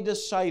my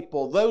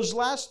disciple. Those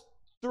last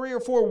 3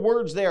 or 4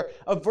 words there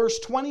of verse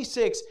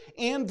 26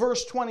 and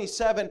verse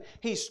 27,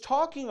 he's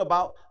talking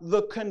about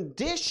the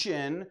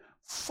condition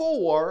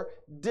for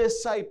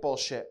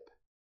discipleship.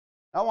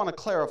 I want to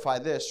clarify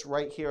this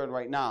right here and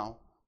right now.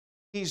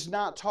 He's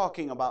not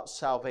talking about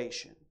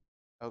salvation,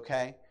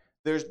 okay?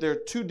 There are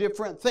two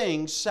different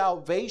things.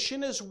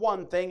 Salvation is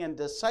one thing and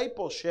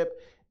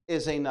discipleship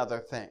is another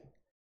thing.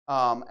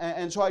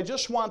 And so I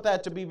just want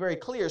that to be very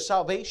clear.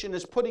 Salvation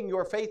is putting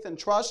your faith and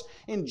trust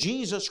in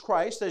Jesus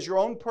Christ as your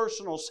own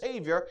personal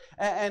Savior.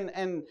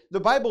 And the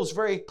Bible is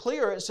very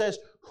clear. It says,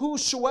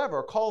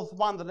 whosoever calleth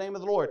upon the name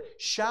of the Lord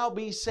shall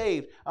be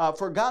saved.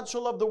 For God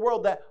so loved the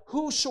world that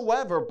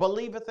whosoever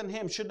believeth in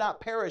him should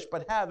not perish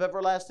but have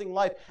everlasting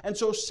life. And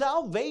so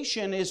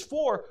salvation is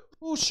for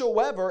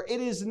whosoever. It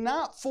is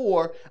not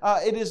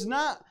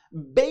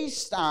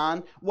based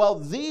on, well,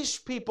 these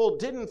people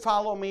didn't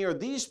follow me, or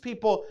these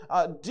people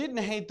didn't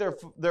hate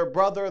their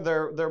brother,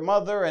 their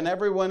mother, and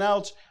everyone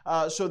else,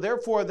 so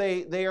therefore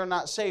they are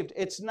not saved.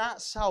 It's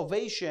not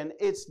salvation,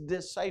 it's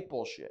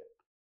discipleship.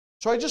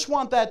 So I just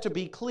want that to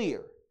be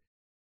clear.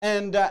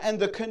 And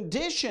the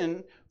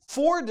condition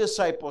for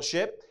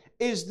discipleship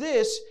is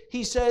this.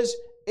 He says,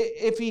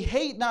 if he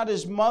hate not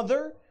his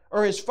mother,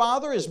 or his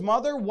father, his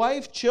mother,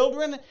 wife,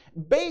 children,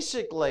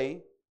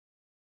 basically,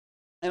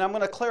 and I'm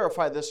going to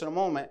clarify this in a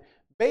moment,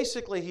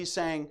 basically he's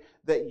saying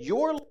that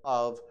your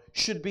love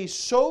should be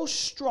so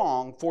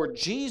strong for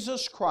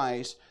Jesus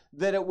Christ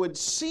that it would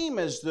seem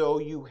as though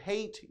you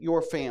hate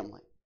your family.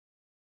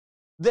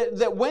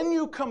 That when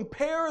you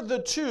compare the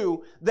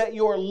two, that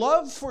your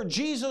love for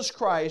Jesus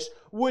Christ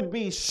would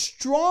be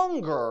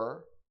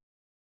stronger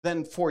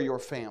than for your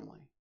family.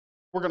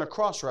 We're going to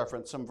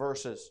cross-reference some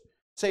verses.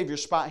 Save your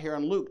spot here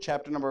in Luke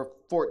chapter number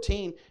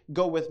 14.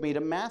 Go with me to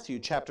Matthew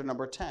chapter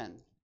number 10.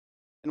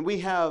 And we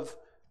have,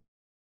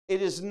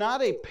 it is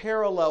not a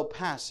parallel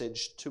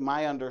passage to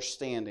my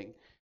understanding.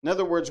 In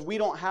other words, we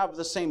don't have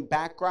the same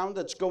background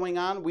that's going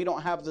on. We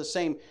don't have the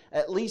same,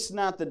 at least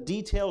not the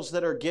details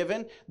that are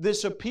given.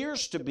 This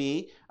appears to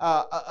be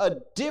a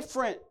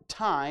different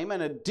time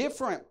and a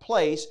different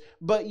place,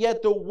 but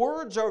yet the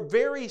words are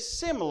very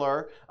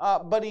similar,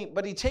 but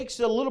he takes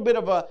a little bit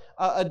of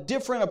a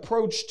different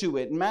approach to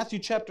it. In Matthew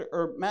chapter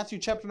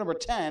number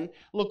 10,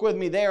 look with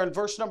me there in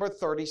verse number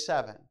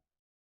 37.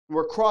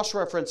 We're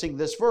cross-referencing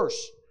this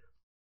verse.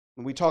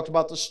 And we talked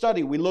about the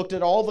study. We looked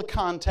at all the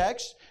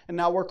context, and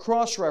now we're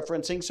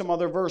cross-referencing some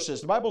other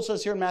verses. The Bible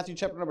says here in Matthew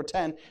chapter number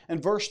 10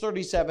 and verse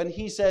 37,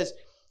 he says,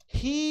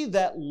 "He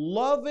that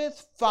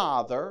loveth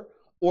father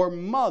or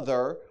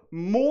mother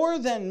more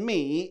than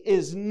me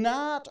is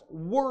not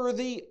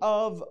worthy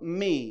of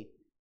me.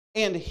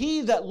 And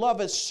he that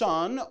loveth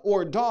son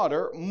or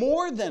daughter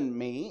more than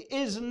me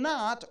is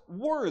not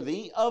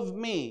worthy of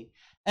me.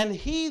 And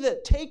he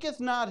that taketh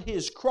not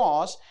his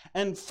cross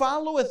and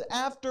followeth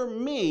after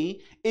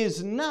me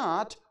is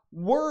not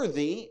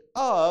worthy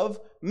of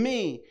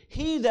me.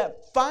 He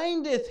that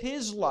findeth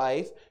his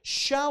life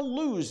shall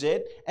lose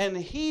it, and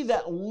he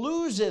that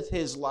loseth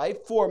his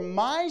life for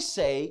my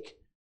sake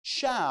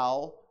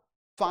shall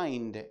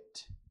find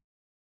it."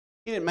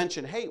 He didn't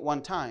mention hate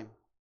one time,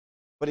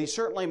 but he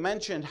certainly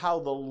mentioned how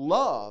the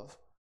love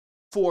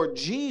for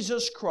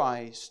Jesus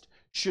Christ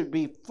should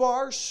be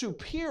far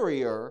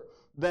superior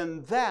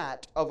than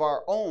that of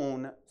our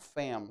own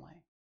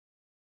family.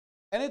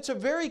 And it's a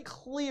very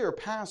clear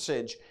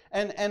passage,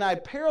 and I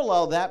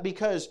parallel that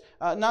because,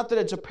 not that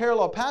it's a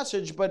parallel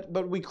passage, but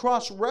we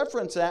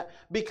cross-reference that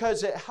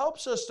because it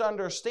helps us to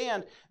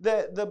understand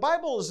that the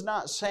Bible is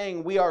not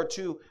saying we are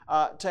to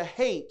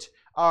hate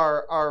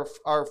our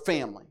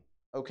family,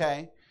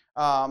 okay?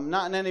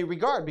 Not in any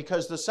regard,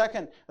 because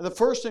the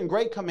first and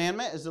great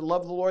commandment is to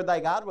love the Lord thy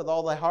God with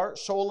all thy heart,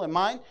 soul, and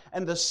mind.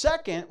 And the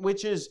second,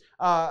 which is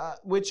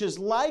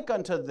like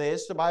unto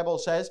this, the Bible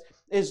says,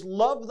 is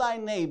love thy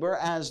neighbor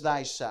as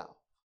thyself.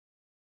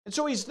 And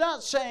so he's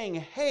not saying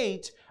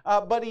hate,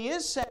 but he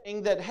is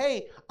saying that,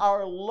 hey,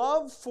 our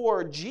love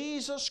for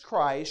Jesus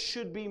Christ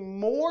should be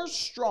more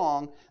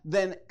strong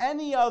than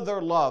any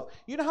other love.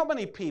 You know how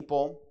many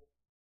people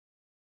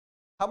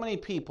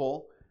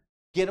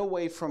get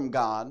away from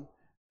God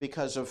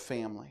because of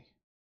family,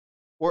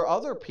 or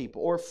other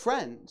people, or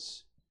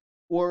friends,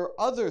 or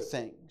other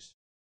things?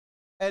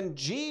 And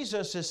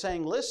Jesus is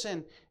saying,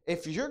 listen,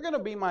 if you're going to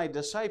be my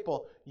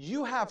disciple,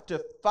 you have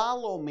to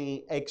follow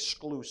me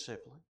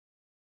exclusively.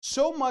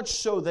 So much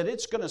so that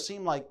it's going to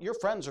seem like your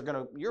friends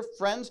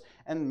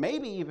and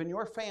maybe even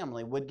your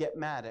family would get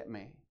mad at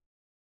me.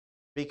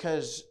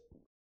 Because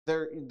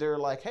they're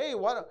like, hey,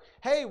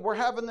 we're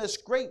having this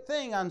great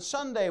thing on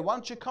Sunday. Why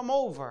don't you come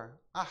over?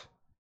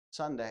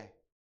 Sunday,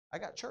 I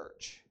got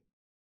church.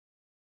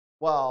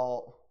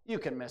 Well, you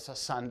can miss a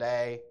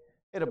Sunday.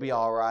 It'll be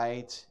all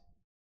right.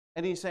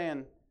 And he's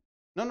saying,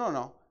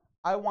 no.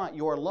 I want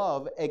your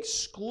love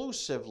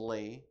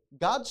exclusively.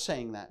 God's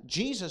saying that.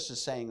 Jesus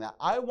is saying that.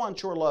 I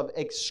want your love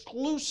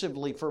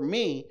exclusively for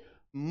me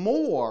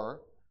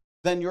more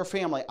than your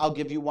family. I'll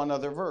give you one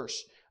other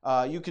verse.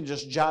 You can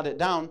just jot it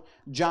down.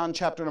 John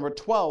chapter number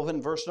 12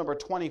 and verse number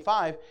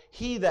 25.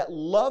 He that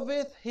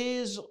loveth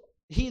his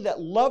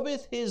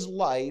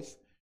life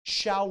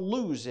shall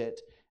lose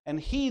it, and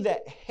he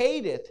that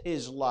hateth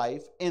his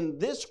life in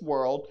this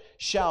world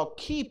shall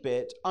keep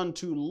it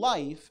unto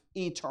life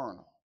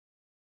eternal.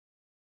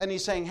 And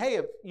he's saying, hey,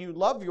 if you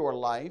love your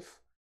life,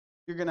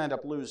 you're going to end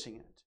up losing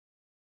it.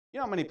 You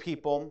know how many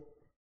people,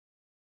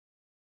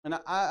 and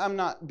I'm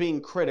not being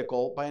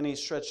critical by any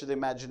stretch of the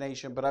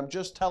imagination, but I'm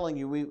just telling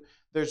you,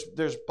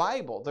 there's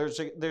Bible,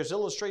 there's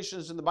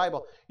illustrations in the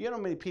Bible. You know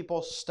how many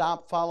people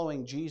stop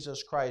following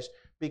Jesus Christ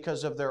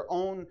because of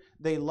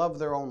they love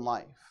their own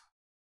life.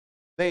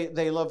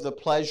 They love the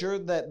pleasure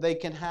that they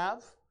can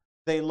have.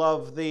 They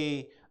love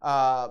the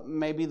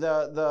maybe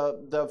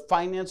the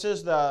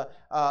finances,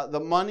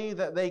 the money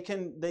that they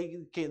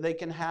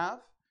can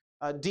have.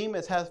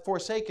 Demas hath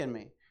forsaken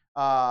me,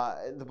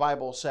 the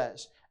Bible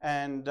says.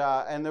 And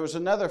there was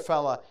another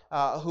fella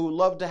who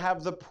loved to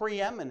have the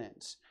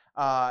preeminence.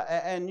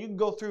 And you can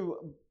go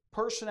through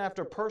person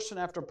after person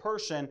after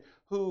person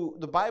who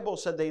the Bible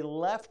said they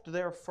left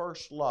their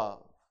first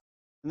love.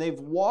 And they've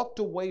walked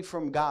away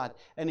from God.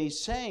 And he's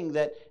saying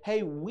that,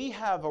 hey, we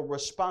have a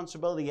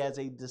responsibility as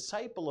a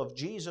disciple of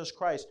Jesus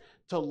Christ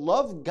to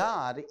love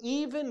God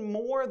even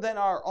more than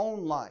our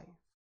own life.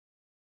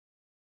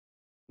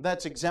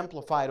 That's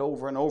exemplified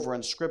over and over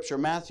in Scripture.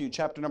 Matthew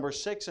chapter number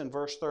 6 and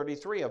verse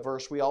 33, a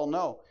verse we all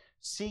know.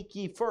 Seek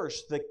ye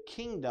first the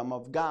kingdom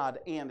of God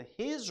and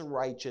His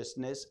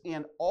righteousness,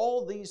 and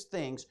all these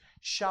things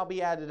shall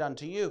be added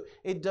unto you.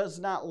 It does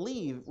not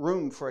leave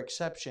room for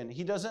exception.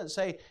 He doesn't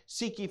say,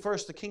 seek ye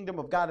first the kingdom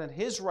of God and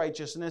His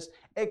righteousness,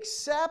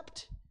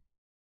 except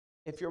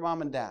if you're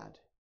mom and dad,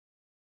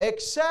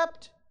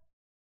 except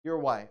your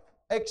wife,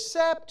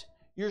 except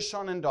your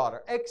son and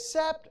daughter,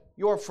 except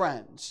your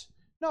friends.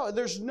 No,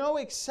 there's no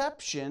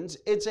exceptions.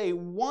 It's a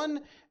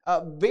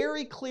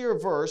very clear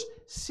verse.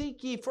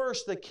 Seek ye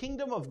first the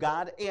kingdom of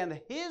God and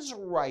His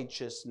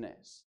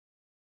righteousness.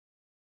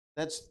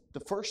 That's the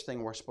first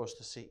thing we're supposed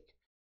to seek.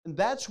 And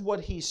that's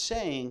what he's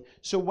saying.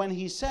 So when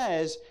he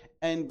says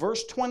in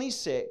verse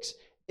 26,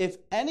 if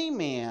any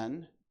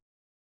man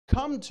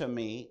come to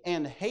me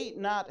and hate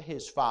not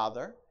his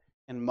father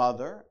and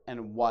mother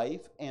and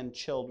wife and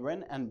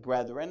children and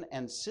brethren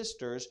and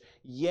sisters,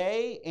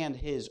 yea, and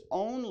his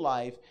own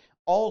life,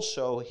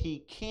 also he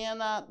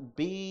cannot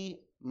be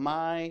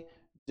my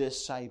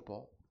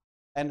disciple.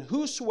 And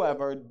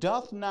whosoever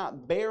doth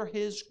not bear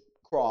his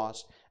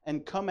cross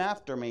and come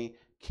after me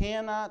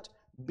cannot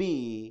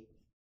be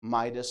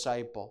my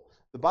disciple.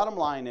 The bottom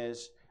line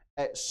is,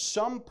 at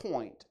some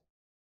point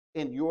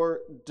in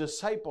your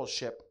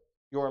discipleship,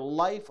 your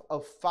life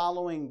of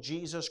following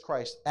Jesus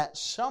Christ, at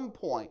some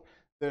point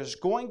there's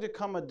going to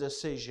come a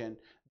decision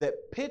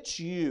that pits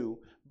you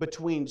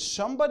between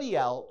somebody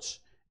else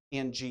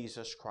and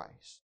Jesus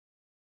Christ.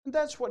 And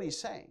that's what he's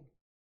saying.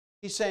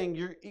 He's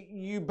saying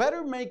you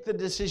better make the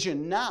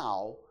decision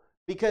now,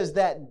 because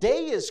that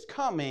day is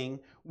coming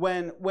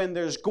when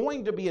there's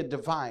going to be a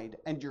divide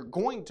and you're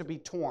going to be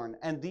torn.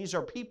 And these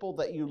are people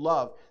that you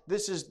love.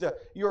 This is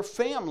your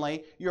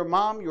family, your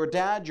mom, your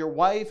dad, your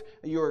wife,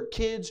 your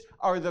kids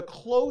are the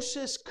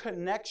closest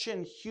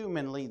connection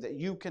humanly that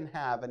you can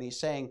have. And he's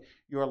saying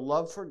your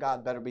love for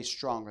God better be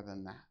stronger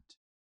than that,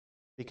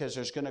 because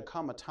there's going to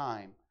come a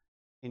time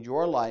in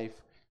your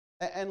life,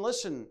 and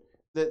listen,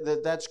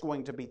 that's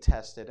going to be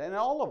tested. And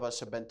all of us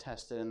have been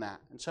tested in that.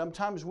 And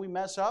sometimes we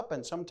mess up,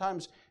 and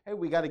sometimes, hey,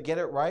 we got to get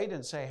it right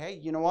and say, hey,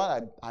 you know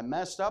what, I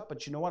messed up,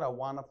 but you know what, I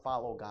want to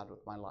follow God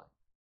with my life.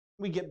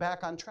 We get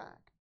back on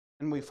track,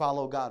 and we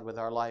follow God with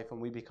our life,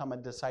 and we become a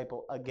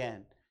disciple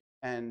again.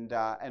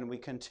 And we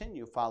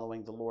continue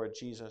following the Lord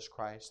Jesus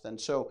Christ. And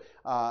so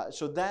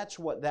that's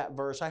what that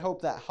verse, I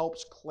hope that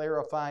helps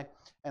clarify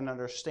and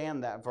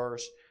understand that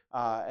verse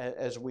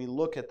as we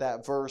look at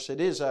that verse.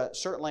 It is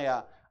certainly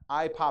a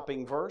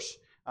eye-popping verse,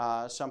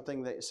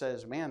 something that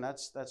says, man,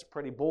 that's a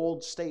pretty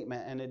bold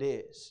statement, and it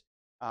is.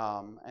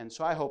 And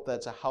so I hope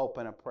that's a help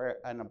and a prayer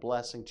and a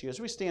blessing to you.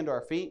 As we stand to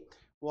our feet,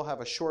 we'll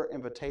have a short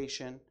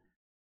invitation.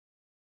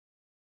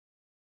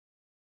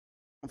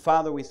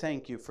 Father, we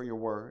thank you for your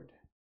word.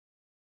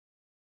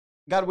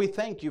 God, we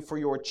thank you for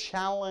your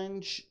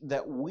challenge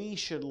that we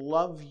should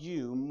love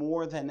you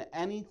more than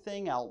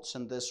anything else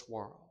in this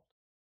world.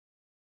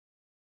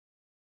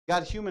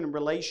 God, human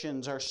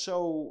relations are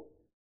so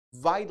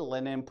vital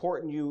and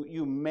important.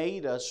 You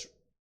made us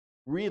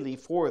really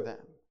for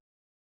them.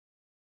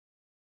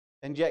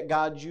 And yet,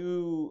 God,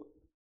 you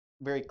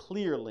very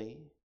clearly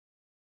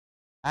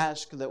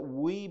ask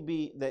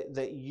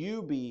that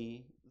you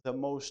be the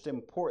most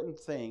important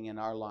thing in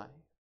our life.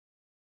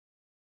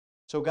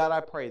 So God, I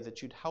pray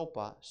that you'd help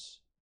us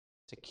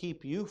to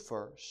keep you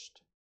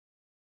first,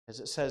 as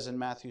it says in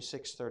Matthew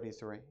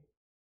 6:33.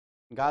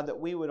 God, that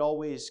we would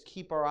always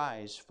keep our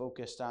eyes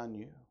focused on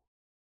you.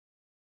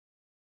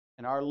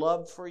 And our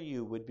love for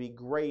you would be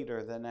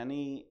greater than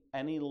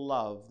any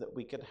love that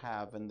we could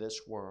have in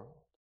this world.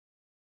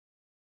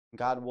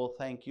 God, we'll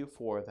thank you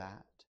for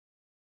that.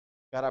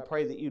 God, I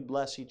pray that you'd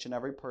bless each and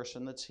every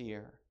person that's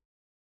here.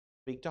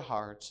 Speak to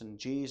hearts. In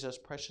Jesus'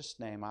 precious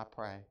name I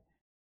pray.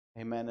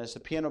 Amen. As the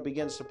piano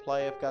begins to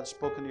play, if God's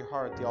spoken to your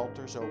heart, the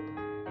altar's open.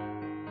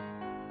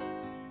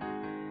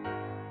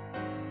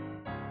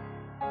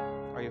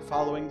 Are you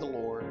following the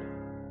Lord?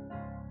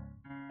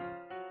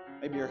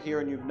 Maybe you're here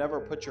and you've never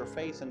put your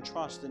faith and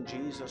trust in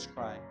Jesus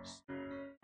Christ.